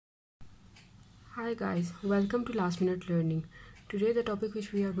Hi guys, welcome to Last Minute Learning. Today the topic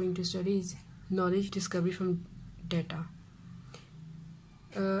which we are going to study is knowledge discovery from data.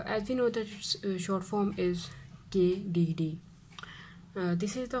 As we know that its short form is KDD.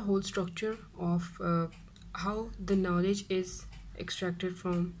 This is the whole structure of how the knowledge is extracted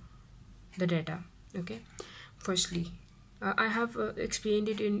from the data. Okay, firstly, I have explained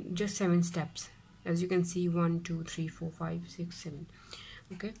it in just 7 steps. As you can see, 1, 2, 3, 4, 5, 6, 7.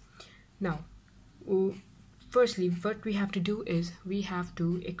 Okay, now firstly what we have to do is we have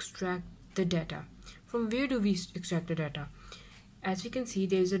to extract the data. From where do we extract the data? As we can see,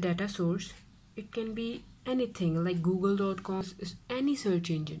 there is a data source. It can be anything like google.com, any search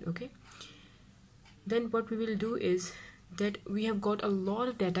engine. Okay, then what we will do is that we have got a lot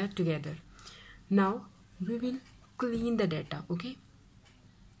of data together. Now we will clean the data. Okay,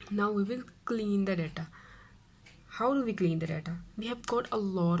 now we will clean the data. How do we clean the data? We have got a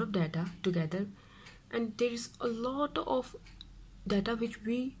lot of data together, and there is a lot of data which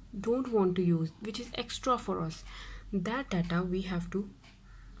we don't want to use, which is extra for us. That data we have to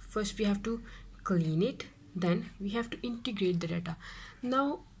clean it, then we have to integrate the data.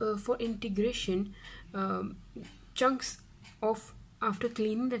 Now for integration, chunks of after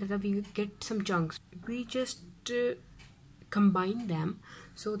cleaning the data, we get some chunks. We just combine them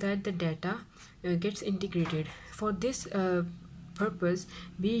so that the data gets integrated. For this purpose,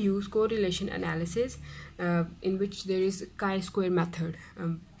 we use correlation analysis, in which there is chi-square method.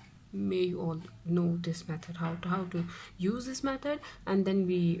 May you all know this method, how to use this method, and then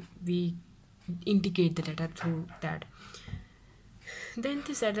we integrate the data through that. Then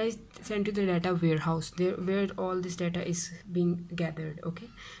this data is sent to the data warehouse, there where all this data is being gathered. Okay,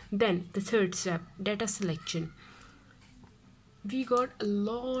 then the third step, data selection. We got a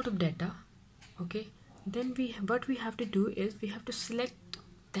lot of data. Okay, then what we have to do is we have to select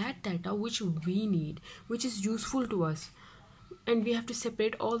that data which we need, which is useful to us, and we have to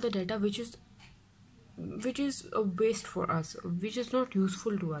separate all the data which is a waste for us, which is not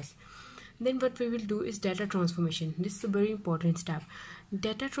useful to us. Then what we will do is data transformation. This is a very important step.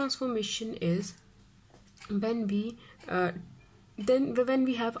 Data transformation is when we when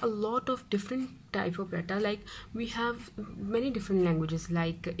we have a lot of different type of data, like we have many different languages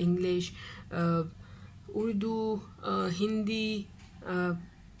like English, Urdu, Hindi,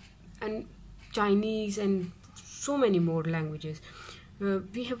 and Chinese, and so many more languages.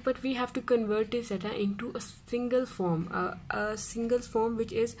 We have to convert this data into a single form,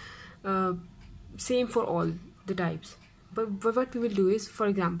 which is same for all the types. But what we will do is, for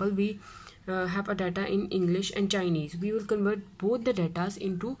example, we have a data in English and Chinese. We will convert both the datas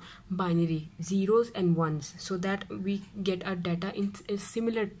into binary, zeros and ones, so that we get a data in a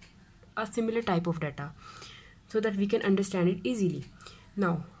similar type of data, so that we can understand it easily.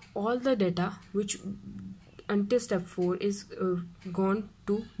 Now all the data which until step 4 is gone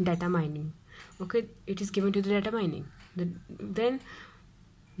to data mining. Okay, it is given to the data mining. Then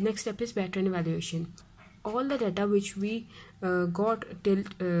next step is pattern evaluation. All the data which we got till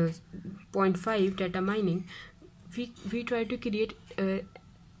point 5 data mining, we try to create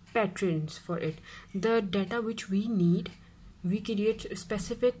patterns for it. The data which we need, we create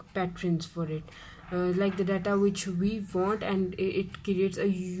specific patterns for it, like the data which we want, and it creates a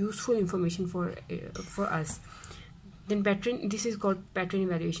useful information for us. Then this is called pattern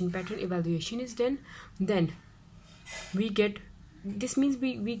evaluation. Pattern evaluation is done, then we get, this means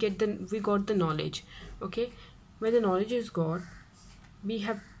we got the knowledge. Okay, when the knowledge is got,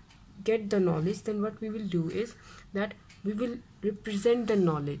 get the knowledge, then what we will do is that we will represent the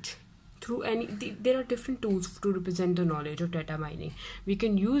knowledge through there are different tools to represent the knowledge of data mining. We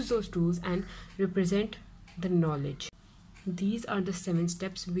can use those tools and represent the knowledge. These are the 7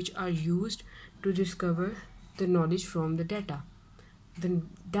 steps which are used to discover the knowledge from the data, then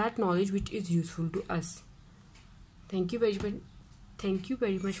that knowledge which is useful to us. Thank you very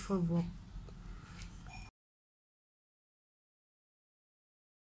much for